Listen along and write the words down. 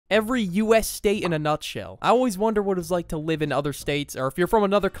Every U.S. state in a nutshell. I always wonder what it's like to live in other states, or if you're from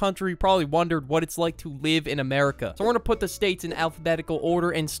another country, you probably wondered what it's like to live in America. So we're gonna put the states in alphabetical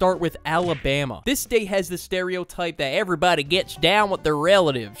order and start with Alabama. This state has the stereotype that everybody gets down with their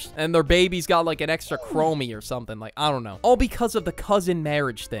relatives, and their baby's got like an extra chromie or something, like, I don't know. All because of the cousin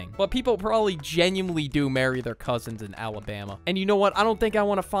marriage thing. But people probably genuinely do marry their cousins in Alabama. And you know what? I don't think I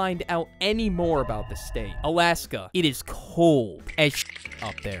want to find out any more about this state. Alaska. It is cold as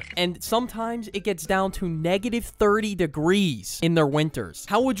up there. And sometimes it gets down to negative 30 degrees in their winters.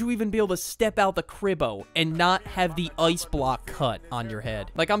 How would you even be able to step out the cribbo and not have the ice block cut on your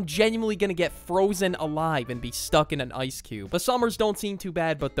head? Like, I'm genuinely gonna get frozen alive and be stuck in an ice cube. The summers don't seem too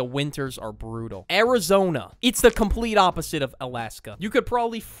bad, but the winters are brutal. Arizona. It's the complete opposite of Alaska. You could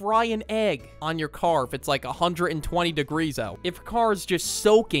probably fry an egg on your car if it's like 120 degrees out. If your car is just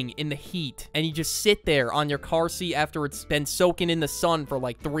soaking in the heat and you just sit there on your car seat after it's been soaking in the sun for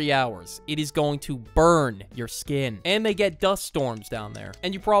like 3 hours, it is going to burn your skin. And they get dust storms down there,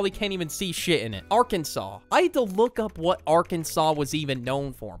 and you probably can't even see shit in it. Arkansas. I had to look up what Arkansas was even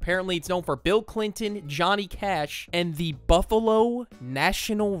known for. Apparently, it's known for Bill Clinton, Johnny Cash, and the Buffalo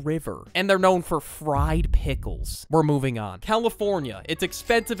National River. And they're known for fried pickles. We're moving on. California. It's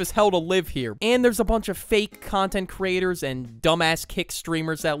expensive as hell to live here, and there's a bunch of fake content creators and dumbass kick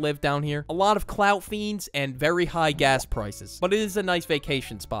streamers that live down here. A lot of clout fiends and very high gas prices. But it is a nice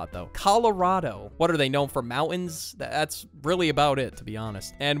vacation spot, though. Colorado. What are they known for? Mountains? That's really about it, to be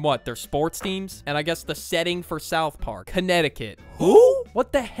honest. And what? Their sports teams? And I guess the setting for South Park. Connecticut. Who?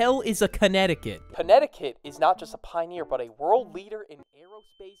 What the hell is a Connecticut? Connecticut is not just a pioneer, but a world leader in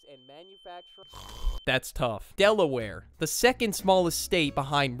aerospace and manufacturing. That's tough. Delaware, the second smallest state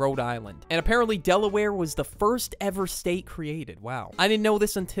behind Rhode Island. And apparently Delaware was the first ever state created. Wow. I didn't know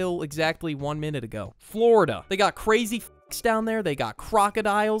this until exactly 1 minute ago. Florida, they got crazy down there, they got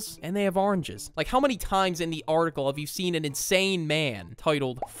crocodiles, and they have oranges. Like, how many times in the article have you seen an insane man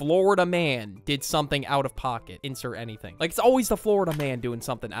titled Florida Man did something out of pocket? Insert anything. Like, it's always the Florida man doing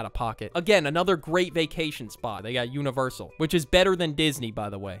something out of pocket. Again, another great vacation spot. They got Universal, which is better than Disney, by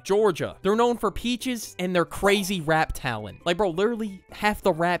the way. Georgia, they're known for peaches and their crazy rap talent. Like, bro, literally half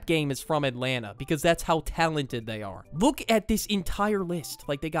the rap game is from Atlanta because that's how talented they are. Look at this entire list.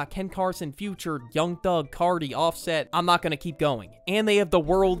 Like, they got Ken Carson, Future, Young Thug, Cardi, Offset. I'm not gonna keep going. And they have the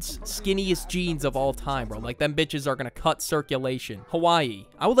world's skinniest jeans of all time, bro. Like, them bitches are gonna cut circulation. Hawaii.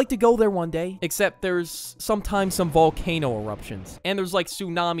 I would like to go there one day, except there's sometimes some volcano eruptions. And there's like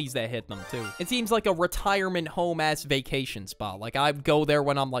tsunamis that hit them too. It seems like a retirement home-ass vacation spot. Like, I'd go there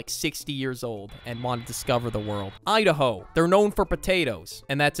when I'm like 60 years old and want to discover the world. Idaho. They're known for potatoes.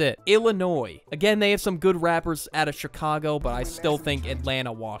 And that's it. Illinois. Again, they have some good rappers out of Chicago, but I still think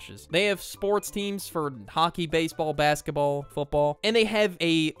Atlanta washes. They have sports teams for hockey, baseball, basketball, football, and they have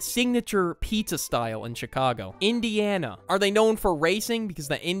a signature pizza style in Chicago. Indiana. Are they known for racing? Because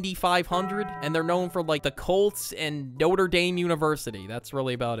the Indy 500, and they're known for like the Colts and Notre Dame University. That's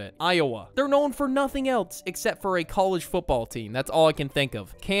really about it. Iowa. They're known for nothing else except for a college football team. That's all I can think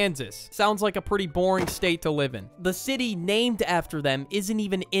of. Kansas. Sounds like a pretty boring state to live in. The city named after them isn't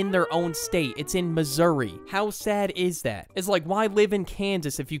even in their own state. It's in Missouri. How sad is that? It's like, why live in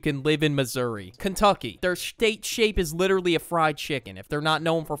Kansas if you can live in Missouri? Kentucky. Their state shape is literally a fried chicken. If they're not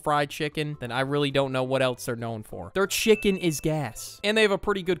known for fried chicken, then I really don't know what else they're known for. Their chicken is gas. And they have a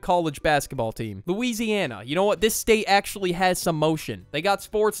pretty good college basketball team. Louisiana. You know what? This state actually has some motion. They got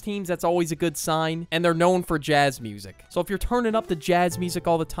sports teams. That's always a good sign. And they're known for jazz music. So if you're turning up the jazz music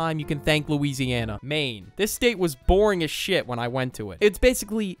all the time, you can thank Louisiana. Maine. This state was boring as shit when I went to it. It's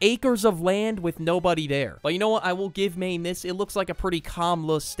basically acres of land with nobody there. But you know what? I will give Maine this. It looks like a pretty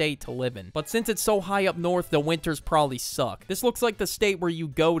calm-less state to live in. But since it's so high up north, the winters probably suck. This looks like the state where you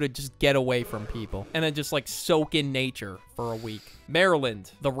go to just get away from people and then just like soak in nature for a week.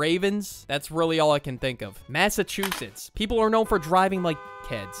 Maryland, the Ravens, that's really all I can think of. Massachusetts, people are known for driving like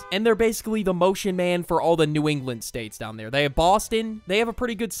heads, and they're basically the motion man for all the New England states down there. They have Boston, they have a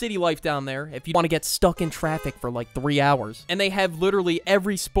pretty good city life down there if you want to get stuck in traffic for like 3 hours, and they have literally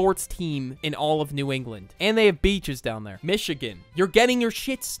every sports team in all of New England, and they have beaches down there. Michigan, you're getting your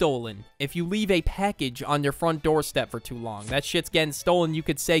shit stolen if you leave a package on your front doorstep for too long. That shit's getting stolen, you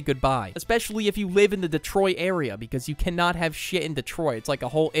could say goodbye, especially if you live in the Detroit area, because you cannot have shit in Detroit. It's like a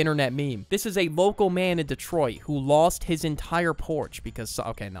whole internet meme. This is a local man in Detroit who lost his entire porch because,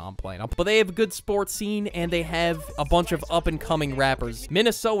 okay, no, I'm playing. But they have a good sports scene, and they have a bunch of up-and-coming rappers.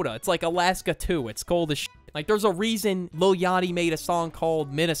 Minnesota, it's like Alaska too. It's cold as shit. Like, there's a reason Lil Yachty made a song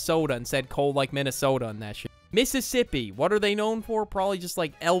called Minnesota and said cold like Minnesota and that shit. Mississippi, what are they known for? Probably just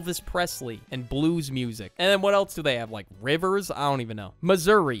like Elvis Presley and blues music. And then what else do they have? Like rivers? I don't even know.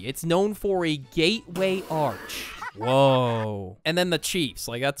 Missouri, it's known for a gateway arch. Whoa. And then the Chiefs,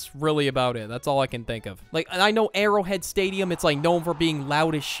 like that's really about it. That's all I can think of. Like, I know Arrowhead Stadium, it's like known for being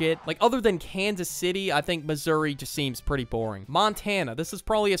loud as shit. Like other than Kansas City, I think Missouri just seems pretty boring. Montana, this is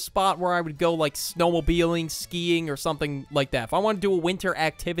probably a spot where I would go like snowmobiling, skiing, or something like that. If I want to do a winter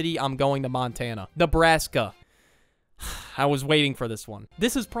activity, I'm going to Montana. Nebraska. I was waiting for this one.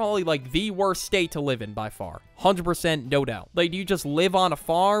 This is probably like the worst state to live in by far. 100% no doubt. Like, do you just live on a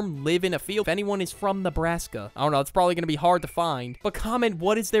farm, live in a field? If anyone is from Nebraska, I don't know, it's probably going to be hard to find. But comment,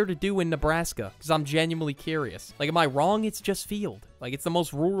 what is there to do in Nebraska? Because I'm genuinely curious. Like, am I wrong? It's just field. Like, it's the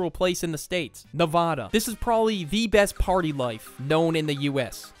most rural place in the States. Nevada. This is probably the best party life known in the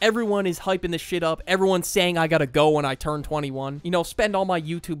U.S. Everyone is hyping this shit up. Everyone's saying I gotta go when I turn 21. You know, spend all my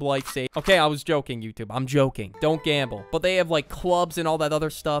YouTube life saved. Okay, I was joking, YouTube. I'm joking. Don't gamble. But they have, like, clubs and all that other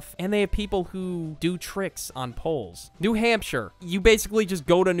stuff. And they have people who do tricks on poles. New Hampshire. You basically just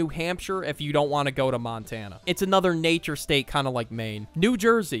go to New Hampshire if you don't want to go to Montana. It's another nature state, kind of like Maine. New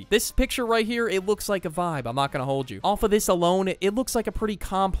Jersey. This picture right here, it looks like a vibe. I'm not gonna hold you. Off of this alone, it looks like a pretty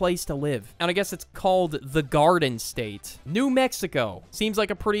calm place to live. And I guess it's called the Garden State. New Mexico. Seems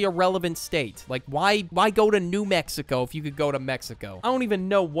like a pretty irrelevant state. Like, why go to New Mexico if you could go to Mexico? I don't even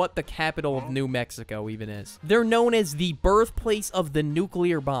know what the capital of New Mexico even is. They're known as the birthplace of the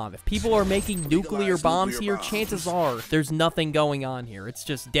nuclear bomb. If people are making nuclear bombs here, chances are there's nothing going on here. It's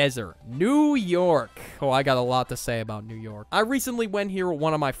just desert. New York. Oh, I got a lot to say about New York. I recently went here with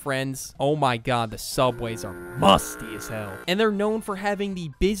one of my friends. Oh my god, the subways are musty as hell. And they're known for having the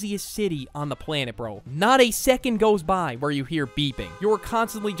busiest city on the planet, bro. Not a second goes by where you hear beeping. You're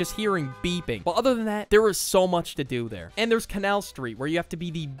constantly just hearing beeping. But other than that, there is so much to do there. And there's Canal Street, where you have to be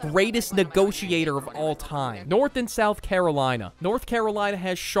the greatest negotiator of all time. North and South Carolina. North Carolina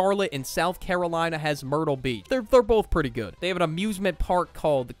has Charlotte, and South Carolina has Myrtle Beach. They're both pretty good. They have an amusement park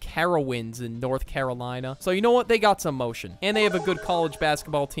called Carowinds in North Carolina. So you know what? They got some motion. And they have a good college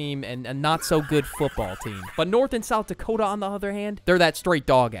basketball team and a not-so-good football team. But North and South Dakota, on the other hand, they're that straight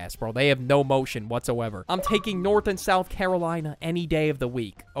dog ass, bro. They have no motion whatsoever. I'm taking North and South Carolina any day of the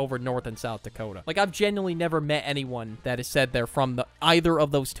week over North and South Dakota. Like, I've genuinely never met anyone that has said they're from either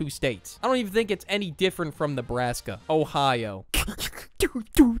of those two states. I don't even think it's any different from Nebraska. Ohio.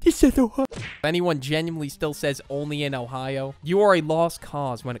 Dude, this says Ohio. If anyone genuinely still says only in Ohio, you are a lost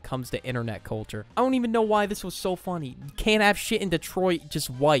cause when it comes to internet culture. I don't even know why this was so funny. You can't have shit in Detroit, just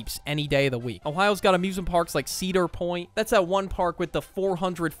wipes any day of the week. Ohio's got amusement parks like Cedar Point. That's that one park with the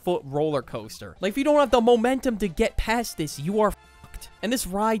 400-foot roller coaster. Like, if you don't have the momentum to get past this, you are fucked. And this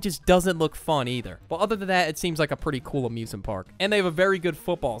ride just doesn't look fun either. But other than that, it seems like a pretty cool amusement park. And they have a very good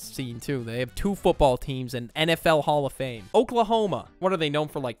football scene too. They have 2 football teams and NFL Hall of Fame. Oklahoma. What are they known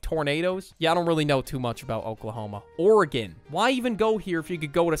for, like tornadoes? Yeah, I don't really know too much about Oklahoma. Oregon. Why even go here if you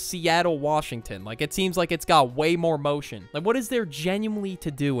could go to Seattle, Washington? Like, it seems like it's got way more motion. Like, what is there genuinely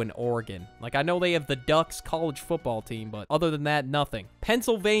to do in Oregon? Like, I know they have the Ducks college football team, but other than that, nothing.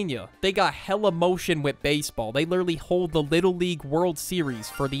 Pennsylvania. They got hella motion with baseball. They literally hold the Little League World Series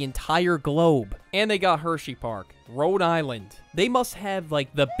for the entire globe. And they got Hershey Park. Rhode Island. They must have,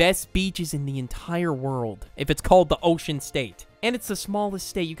 like, the best beaches in the entire world if it's called the Ocean State. And it's the smallest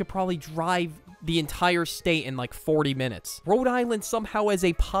state. You could probably drive the entire state in like 40 minutes. Rhode Island somehow has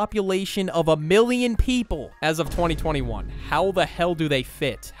a population of 1 million people as of 2021. How the hell do they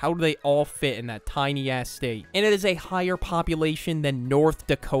fit? How do they all fit in that tiny ass state? And it is a higher population than North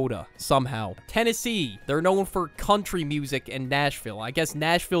Dakota somehow. Tennessee, they're known for country music, and Nashville. I guess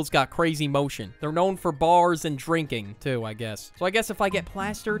Nashville's got crazy motion. They're known for bars and drinking too, I guess. So I guess if I get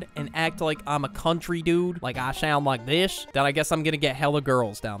plastered and act like I'm a country dude, like I sound like this, then I guess I'm gonna get hella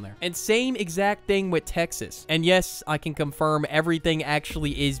girls down there. And same exact thing with Texas. And yes, I can confirm everything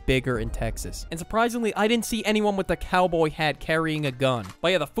actually is bigger in Texas. And surprisingly, I didn't see anyone with a cowboy hat carrying a gun.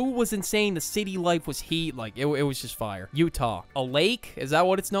 But yeah, the food was insane. The city life was heat. Like, it was just fire. Utah. A lake? Is that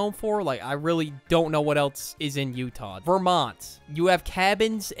what it's known for? Like, I really don't know what else is in Utah. Vermont. You have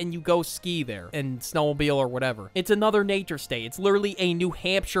cabins and you go ski there and snowmobile or whatever. It's another nature state. It's literally a New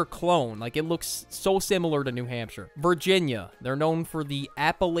Hampshire clone. Like, it looks so similar to New Hampshire. Virginia. They're known for the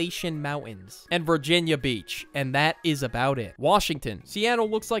Appalachian Mountains. Falls, and Virginia Beach, and that is about it. Washington. Seattle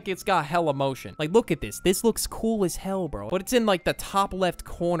looks like it's got hella motion. Like, look at this. This looks cool as hell, bro. But it's in, like, the top left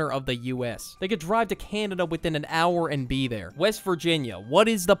corner of the U.S. They could drive to Canada within an hour and be there. West Virginia. What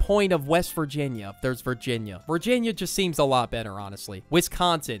is the point of West Virginia if there's Virginia? Virginia just seems a lot better, honestly.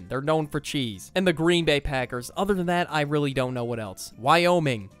 Wisconsin. They're known for cheese. And the Green Bay Packers. Other than that, I really don't know what else.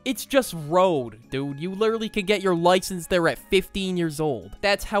 Wyoming. It's just road, dude. You literally can get your license there at 15 years old.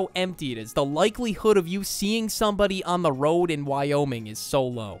 That's how empty it is. The likelihood of you seeing somebody on the road in Wyoming is so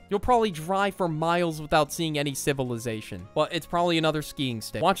low. You'll probably drive for miles without seeing any civilization. But it's probably another skiing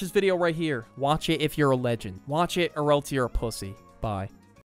state. Watch this video right here. Watch it if you're a legend. Watch it or else you're a pussy. Bye.